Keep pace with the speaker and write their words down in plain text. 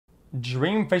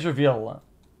Dream face reveal.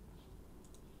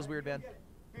 Feels weird, man.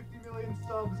 50 million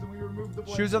subs and we removed the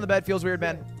Shoes on the bed feels weird,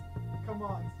 man. Come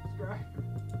on, subscribe.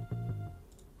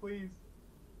 Please.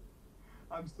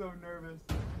 I'm so nervous.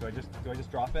 Do I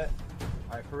just drop it?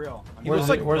 Alright, for real. Where's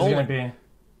it gonna be?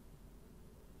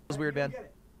 Feels weird, man.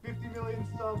 50 million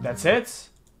subs. That's it?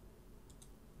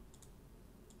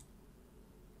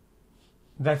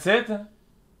 That's it?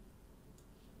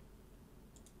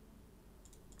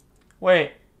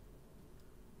 Wait.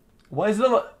 What is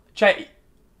the chat?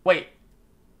 Wait.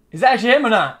 Is that actually him or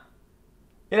not?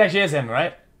 It actually is him,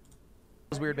 right?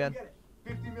 Feels weird, man.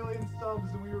 50 million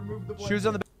subs and we removed the Shoes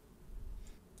on the bed.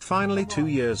 Finally 2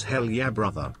 years, hell yeah,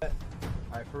 brother.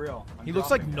 Alright, for real. He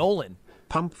looks like Nolan.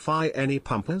 Pump fi any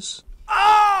pumpers? Oh!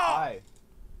 Hi.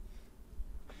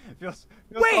 It feels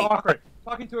Wait! so awkward.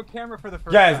 Talking to a camera for the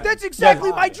first Guys, time. That's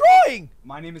exactly my drawing!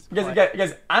 My name is Guys,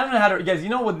 I don't know how to. Guys, you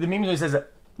know what the meme says?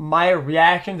 My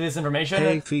reaction to this information.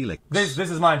 Hey Felix. This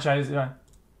is mine, chat. This is mine.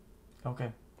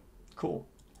 Okay, cool.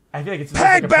 I feel like it's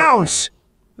Peg bounce.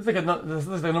 This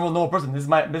looks like a normal person. This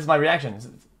is my reaction.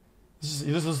 This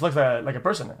just looks like a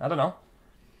person. I don't know.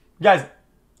 Guys,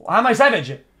 how am I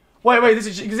savage? Wait,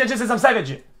 this just says I'm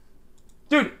savage.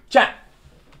 Dude, chat.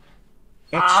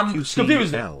 I'm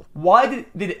confused. Why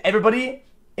did everybody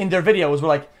in their videos were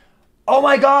like, oh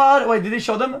my god? Wait, did they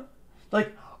show them?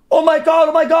 Like, oh my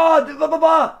god, blah, blah,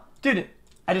 blah. Dude,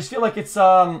 I just feel like it's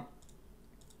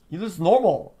you just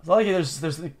normal. It's not like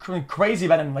there's like crazy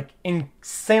about him, like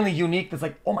insanely unique. That's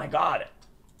like, oh my god.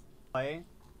 Play,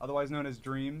 otherwise known as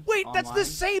Dream. Wait, online. that's the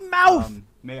same mouth.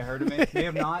 May have heard of me, may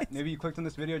have not. Maybe you clicked on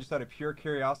this video just out of pure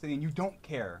curiosity and you don't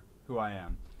care who I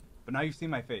am. But now you've seen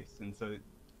my face, and so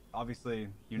obviously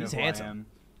you know He's who handsome. I am.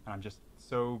 And I'm just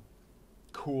so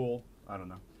cool. I don't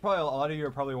know. Probably a lot of you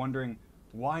are probably wondering,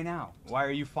 why now? Why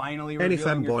are you finally Any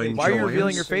revealing your fanboy face? Why are you enjoys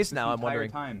revealing your This face now? I'm entire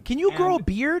wondering. time. Can you grow a And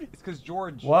beard? It's because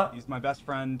George. What? He's my best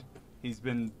friend. He's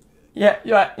been. Yeah.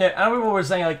 I remember we were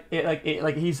saying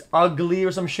like he's ugly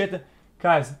or some shit.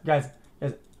 Guys.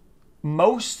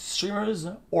 Most streamers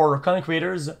or content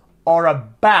creators are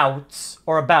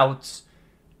about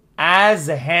as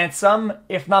handsome,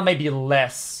 if not maybe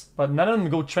less. But none of them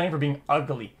go train for being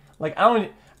ugly. Like I'm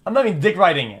not even dick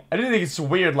riding it. I just think it's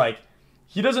weird. Like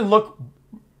he doesn't look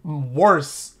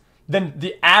worse than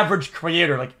the average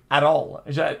creator, like at all.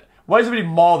 Why is everybody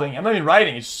mauling? I'm not even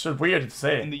writing. It's just weird to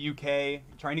say. In the UK,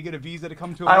 trying to get a visa to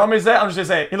come to. I want me to say. I'm just gonna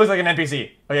say he looks like an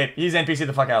NPC. Okay, he's NPC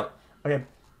the fuck out. Okay,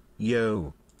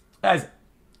 Yo. guys,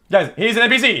 he's an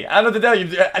NPC. I don't know what to tell you,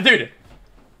 dude.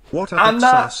 What I'm up,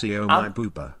 not- Sassio, my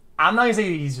boober? I'm not gonna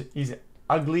say he's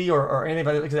ugly or anything,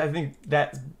 but because I think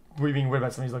that's being weird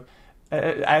about somebody's look.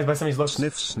 As by somebody's looks.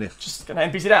 Sniff, sniff. Just gonna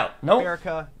NPC'd out. No.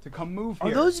 America to come move Are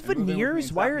here. those and move in with me veneers?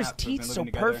 and Why Zach are his Matt, who've teeth been so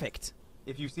living together. perfect?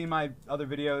 If you've seen my other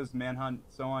videos, Manhunt,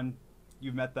 so on,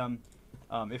 you've met them.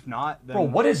 If not, then Bro,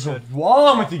 what is good.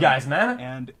 wrong with you guys, man?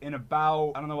 And in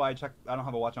about, I don't know why I checked. I don't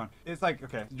have a watch on. It's like,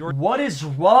 okay, George What is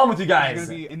wrong with you is guys?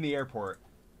 gonna be in the airport,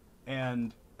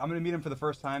 and I'm gonna meet him for the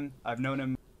first time. I've known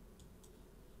him.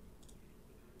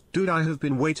 Dude, I have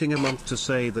been waiting a month to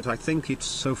say that I think it's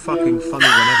so fucking funny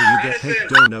whenever you get hate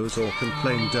donos or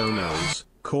complain donos,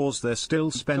 cause they're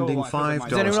still spending long, $5 Does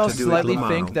Does anyone else to do slightly it Lamau.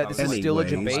 think that this is still a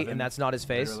Anyways. debate and that's not his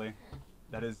face? Literally,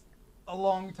 that is a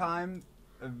long time,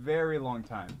 a very long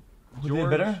time. Who did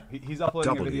better? He's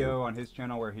uploading W. a video on his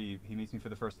channel where he meets me for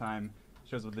the first time,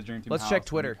 shows what the Dream Team Let's house, check how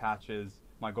Twitter. many patches.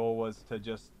 My goal was to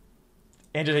just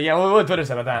Andrew, yeah, what Twitter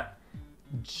said about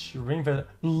that? Dream for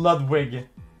Ludwig.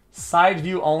 Side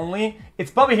view only.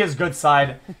 It's probably his good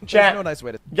side. There's Chat. no nice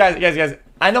way to. Guys.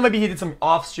 I know maybe he did some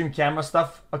off-stream camera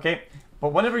stuff, okay?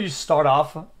 But whenever you start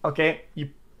off, okay, you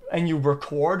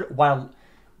record while.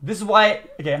 This is why.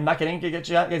 Okay, I'm not kidding. Okay,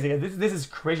 guys, this is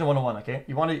creation 101. Okay,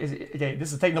 you want to. Okay,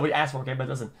 this is a take nobody asked for. Okay, but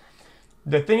listen.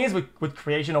 The thing is with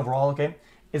creation overall, okay,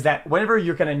 is that whenever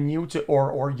you're kind of new to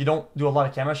or you don't do a lot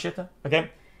of camera shit,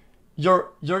 okay,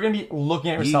 you're gonna be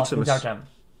looking at yourself the entire time.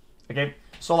 Okay,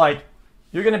 so like.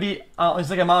 You're gonna be, it's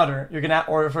like a monitor. You're gonna,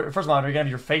 or for first monitor, you're gonna have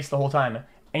your face the whole time,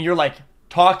 and you're like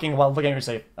talking while looking at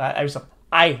yourself.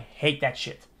 I hate that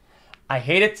shit. I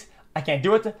hate it. I can't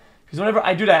do it because whenever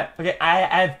I do that, okay, I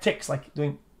have tics like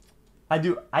doing. I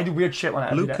do weird shit when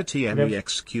I do Luke that. at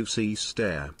TMEXQC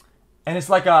stare. And it's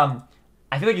like I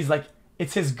feel like he's like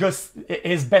it's his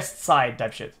best side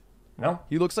type shit. You know?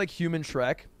 He looks like human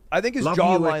Shrek. I think his Love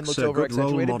jawline UX, looks a good role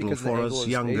over-accentuated model because of the for angle us of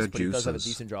his younger face, but he does have a juicers.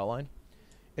 decent jawline.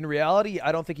 In reality,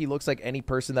 I don't think he looks like any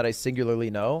person that I singularly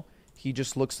know. He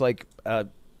just looks like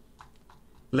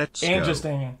Let's go.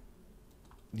 Interesting.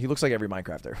 he looks like every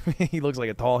Minecrafter. He looks like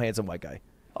a tall, handsome white guy.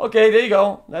 Okay, there you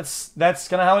go. That's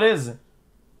kind of how it is.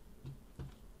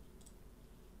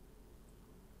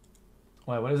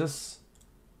 Wait, what is this?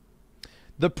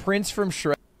 The prince from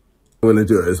Shrek. I'm gonna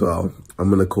do it as well. I'm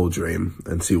gonna call Dream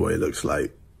and see what it looks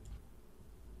like.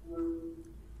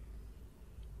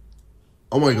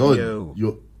 Oh my god,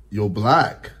 Yo. you're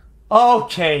black.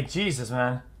 Okay, Jesus,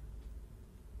 man.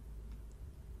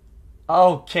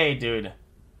 Okay, dude.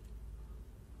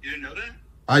 You didn't know that?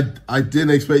 I didn't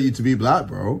expect you to be black,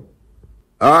 bro.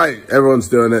 Alright, everyone's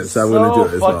doing it, so I'm gonna do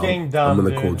it as well. fucking dumb, I'm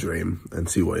gonna dude. call Dream and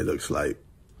see what it looks like.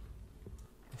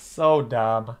 So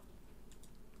dumb.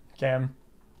 Okay.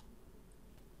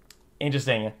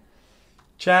 Interesting.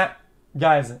 Chat,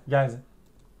 guys.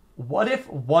 What if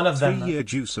one of them? 3-year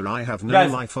juicer, I have no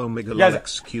Guys, life, Omega guys,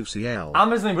 XQCL. I'm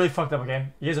just something really fucked up. Okay,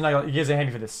 you guys are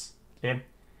handy for this. Okay,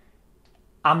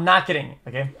 I'm not kidding.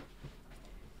 Okay,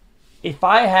 if he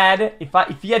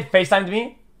had FaceTimed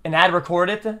me and had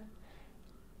recorded it,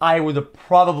 I would have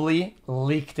probably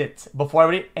leaked it before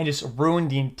everybody and just ruined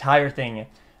the entire thing.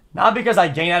 Not because I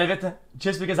gain out of it,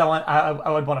 just because I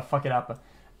would want to fuck it up.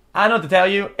 I don't know what to tell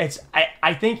you.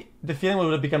 I think the feeling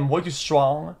would have become way too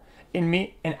strong in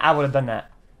me, and I would have done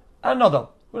that. I don't know though.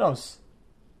 Who knows?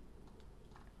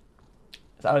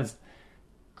 That was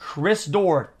Chris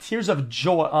Dorr, Tears of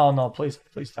Joy. Oh no, please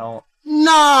don't.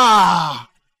 Nah.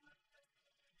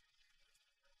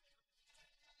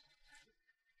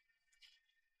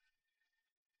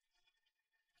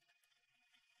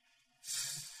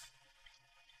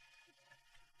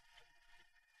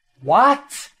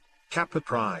 What? Kappa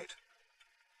Pride.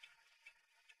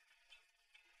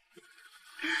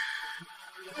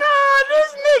 Nah,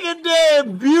 this nigga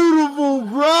damn beautiful,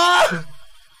 bro.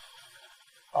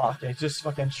 Oh, okay, just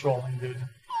fucking trolling, dude.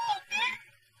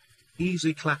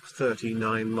 Easy clap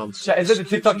 39 months. Is it the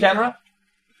TikTok camera?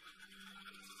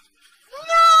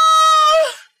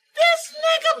 Nah, this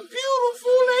nigga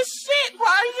beautiful as shit, bro.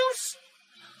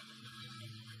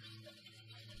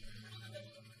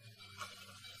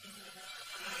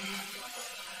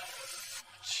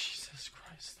 Jesus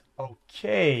Christ.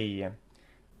 Okay.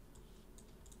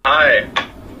 Hi.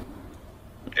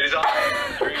 It is on.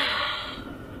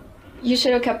 You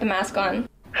should have kept the mask on.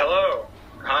 Hello.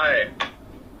 Hi.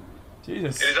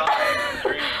 Jesus. It is on.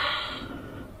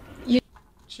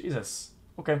 Jesus.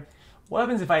 Okay. What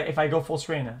happens if I go full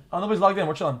screen? Oh, nobody's logged in.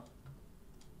 We're chilling.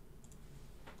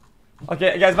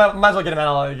 Okay, guys, might as well get him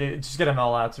all. Just get him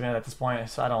all out to me at this point.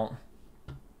 So I don't.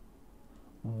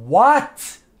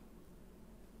 What?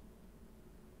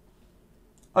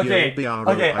 Okay. Yo,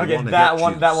 Okay. I Okay. wanna That get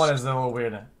one. That juice. one is a little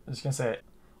weird. I'm just gonna say it.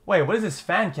 Wait. What is this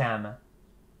fan cam?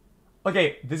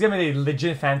 Okay. This is gonna be a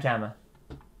legit fan cam.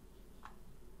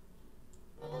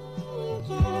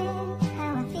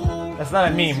 That's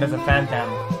not a meme. That's a fan cam.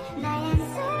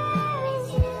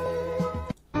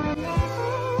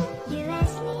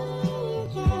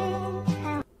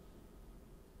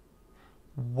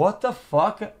 What the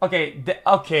fuck? Okay,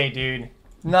 okay, dude.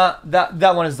 Nah,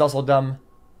 that one is also dumb.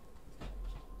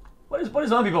 What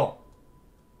is on people?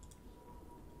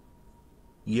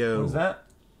 Yo. What is that?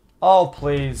 Oh,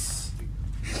 please.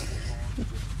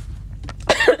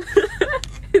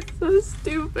 It's so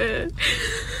stupid.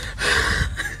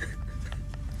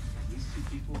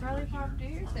 Lollipop, do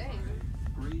your thing.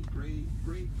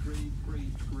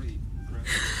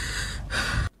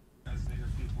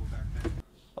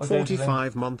 Okay,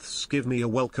 45 months, give me a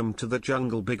welcome to the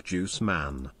jungle, big juice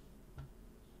man.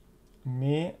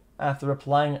 me, after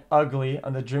replying ugly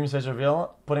on the dream stage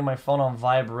reveal, putting my phone on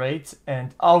vibrate,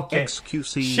 and okay.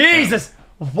 XQC. Jesus!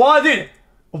 Why, dude?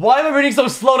 Why am I reading so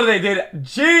slow today, dude?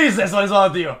 Jesus, what is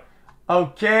wrong with you?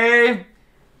 Okay.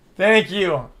 Thank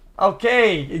you.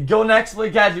 Okay, go next,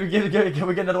 please, guys. Can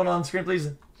we get another one on screen,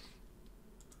 please?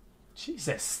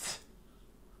 Jesus.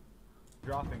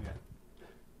 Dropping it.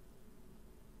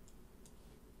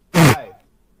 Hi.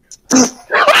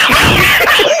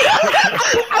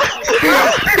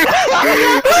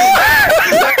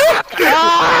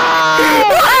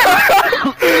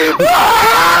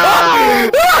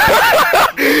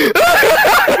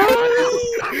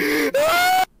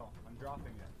 I'm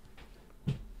dropping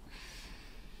it.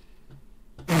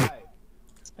 Hi.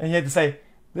 And you had to say,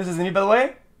 this is me, by the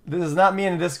way? This is not me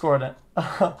in the Discord.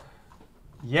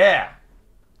 Yeah.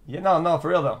 Yeah, no, for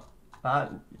real, though.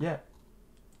 Yeah.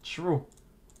 True.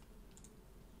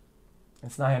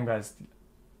 It's not him, guys.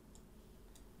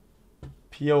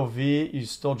 POV, you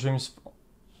stole dreams.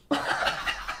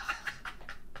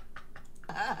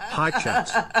 Hi chat.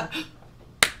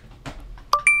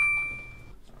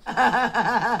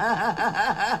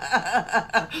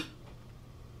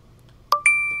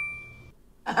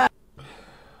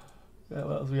 Yeah,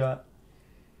 what else we got?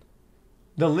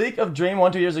 The leak of Dream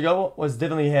 1-2 years ago was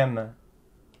definitely him.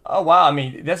 Oh wow, I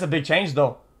mean that's a big change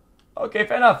though. Okay,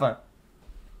 fair enough.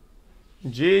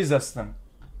 Jesus, then.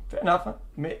 Fair enough.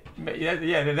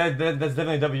 Yeah, that's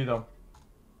definitely W though.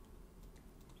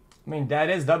 I mean that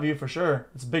is W for sure.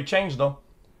 It's a big change though.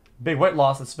 Big weight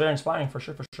loss. It's very inspiring for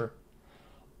sure, for sure.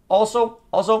 Also,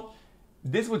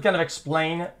 this would kind of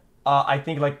explain, I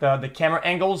think, like the camera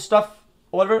angles stuff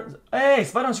or whatever. Hey,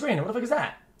 spot on screen. What the fuck is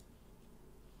that?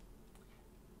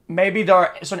 Maybe there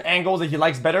are certain angles that he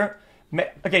likes better.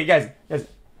 Okay, guys,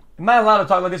 am I allowed to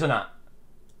talk like this or not?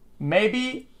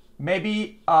 Maybe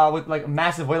with like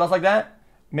massive weight loss like that,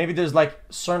 maybe there's like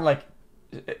certain like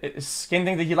skin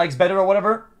things that he likes better or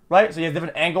whatever, right? So you have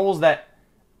different angles that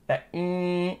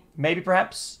maybe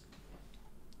perhaps.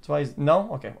 That's why he's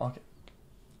no. Okay. All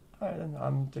right, then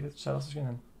I'm taking the shadow screen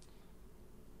then.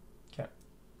 Okay.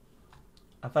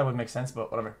 I thought it would make sense, but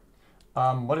whatever.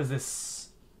 What is this?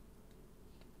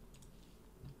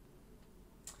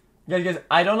 Guys,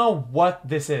 I don't know what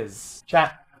this is.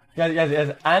 Chat.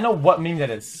 Guys, I don't know what meme that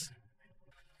is.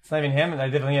 It's not even him, and I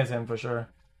definitely is him for sure.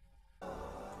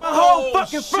 My whole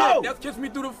fucking flow! That kissed me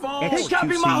through the phone. He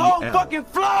copied my whole fucking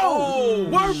flow!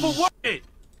 Word for word!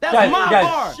 That's my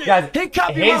bar! Guys, he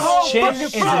copied my whole his chin fucking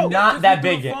is flow! not that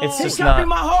big. It's just he not. copied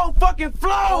my whole fucking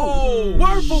flow!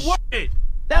 Word for word!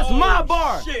 That's my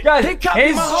bar! Guys, he copied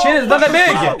his my whole chin is not that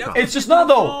fucking big. flow. It's just not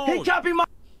though. He copied my...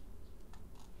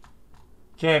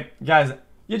 Okay, guys,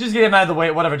 you just get him out of the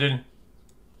way. Whatever, dude.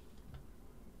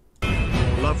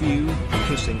 Love you,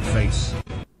 kissing face.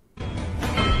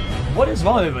 What is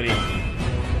wrong with everybody?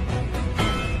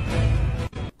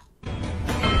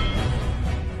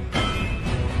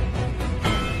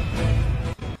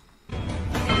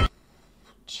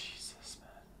 Jesus,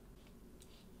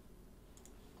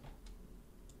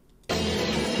 man.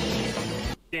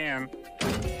 Damn.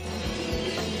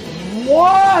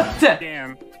 What?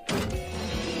 Damn.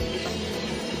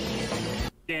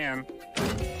 Damn.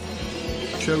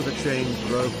 Show the chain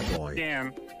broke boy.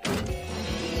 Damn.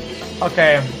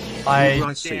 Okay,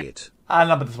 I see it. I don't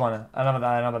know about this one. I don't know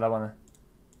about that one.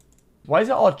 Why is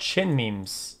it all chin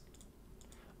memes?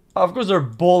 Of course they're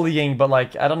bullying, but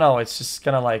like I don't know. It's just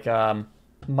kind of like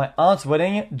my aunt's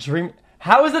wedding dream.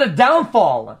 How is it a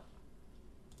downfall?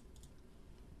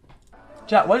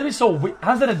 Chat, why is it be so weird?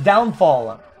 How's it a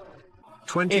downfall?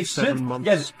 27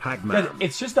 months, Pac-Man.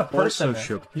 It's just a person.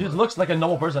 Also He just looks like a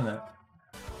normal person.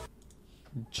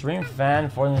 Dream fan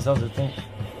for themselves to think.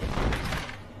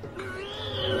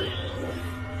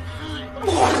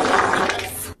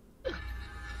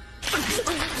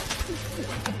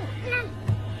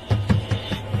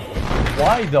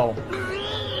 Why though?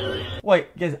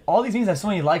 Wait, guys, all these memes have so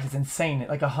many likes, it's insane.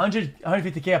 Like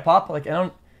 150k a pop, like I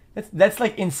don't that's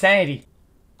like insanity.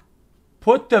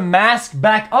 Put the mask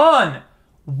back on!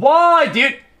 Why,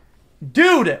 dude?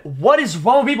 Dude, what is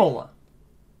wrong with people?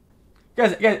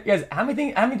 Guys, how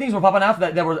many things were popping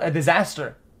after that were a disaster?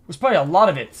 It was probably a lot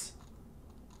of it.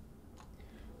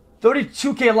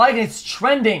 32k like and it's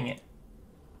trending.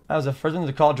 I was the first one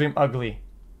to call Dream ugly.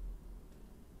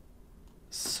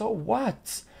 So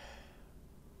what?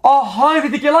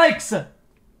 150k likes!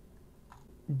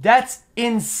 That's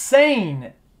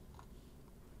insane.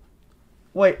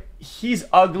 Wait, he's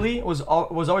ugly was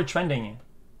already trending.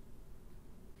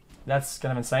 That's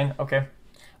kind of insane. Okay.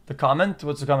 The comment?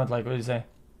 What's the comment like? What did he say?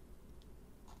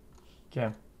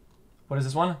 Okay. What is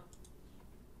this one?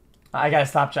 I gotta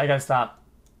stop. I gotta stop.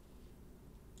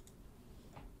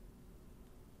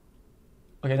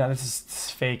 Okay, now this is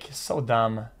fake. So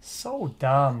dumb. So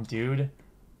dumb, dude.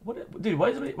 What, dude?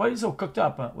 Why are you so cooked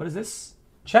up? What is this?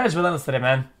 Chat is relentless today,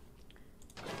 man.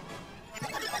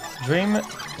 Dream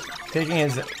taking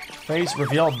his face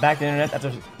reveal back to the internet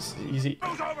after easy.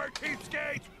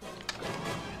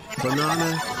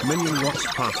 Banana minion watch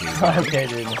party. Okay,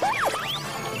 dude.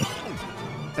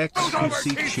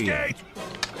 XQC cheer.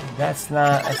 That's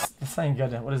not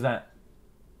good. What is that?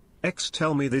 X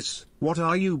tell me this, what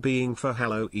are you being for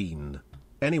Halloween?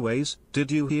 Anyways,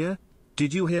 did you hear?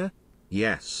 Did you hear?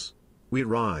 Yes. We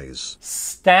rise.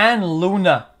 Stan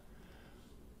Luna.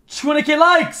 200k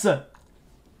likes!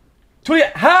 20,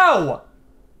 how?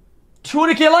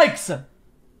 200k likes!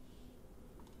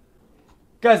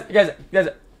 Guys,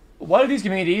 why do these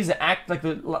communities act like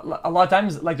a lot of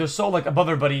times like they're so like above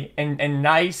everybody and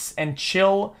nice and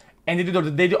chill and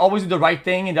they always do the right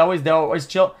thing and they're always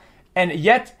chill, and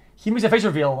yet he makes a face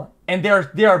reveal and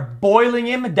they are boiling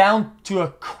him down to a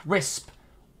crisp.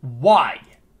 Why?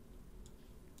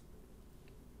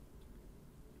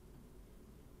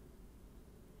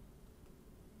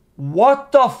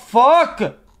 What the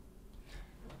fuck?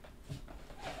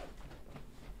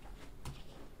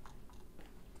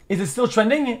 Is it still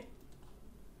trending?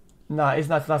 Nah, it's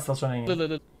not still trending.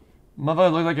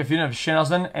 Motherfucker look like a fusion of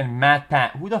Shinelson and Matt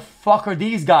Pat. Who the fuck are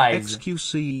these guys?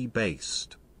 XQC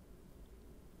based.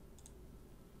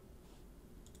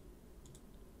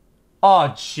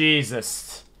 Oh,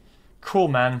 Jesus. Cool,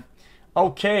 man.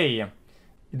 Okay.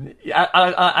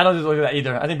 I don't look at that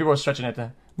either. I think people are stretching it.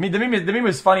 The meme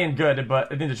is funny and good, but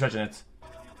I think they're stretching it.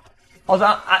 Also,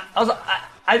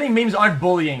 I think memes aren't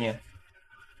bullying it.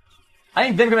 I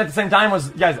think them coming at the same time was...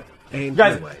 Guys,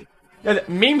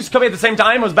 memes coming at the same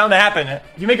time was bound to happen.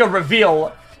 If you make a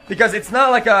reveal, because it's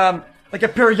not like a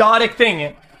periodic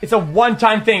thing. It's a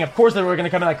one-time thing. Of course they were going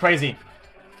to come in like crazy.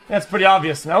 That's pretty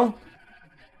obvious, no?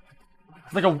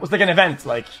 It's like an event,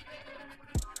 like...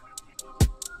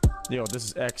 Yo, this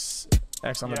is X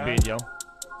on the beat, yo.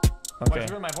 Okay.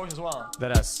 You heard my voice as well.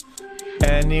 That S.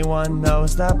 Anyone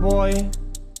knows that boy?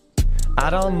 I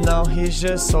don't know, he's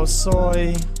just so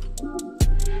soy.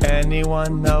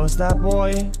 Anyone knows that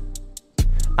boy?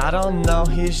 I don't know,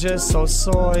 he's just so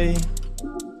soy.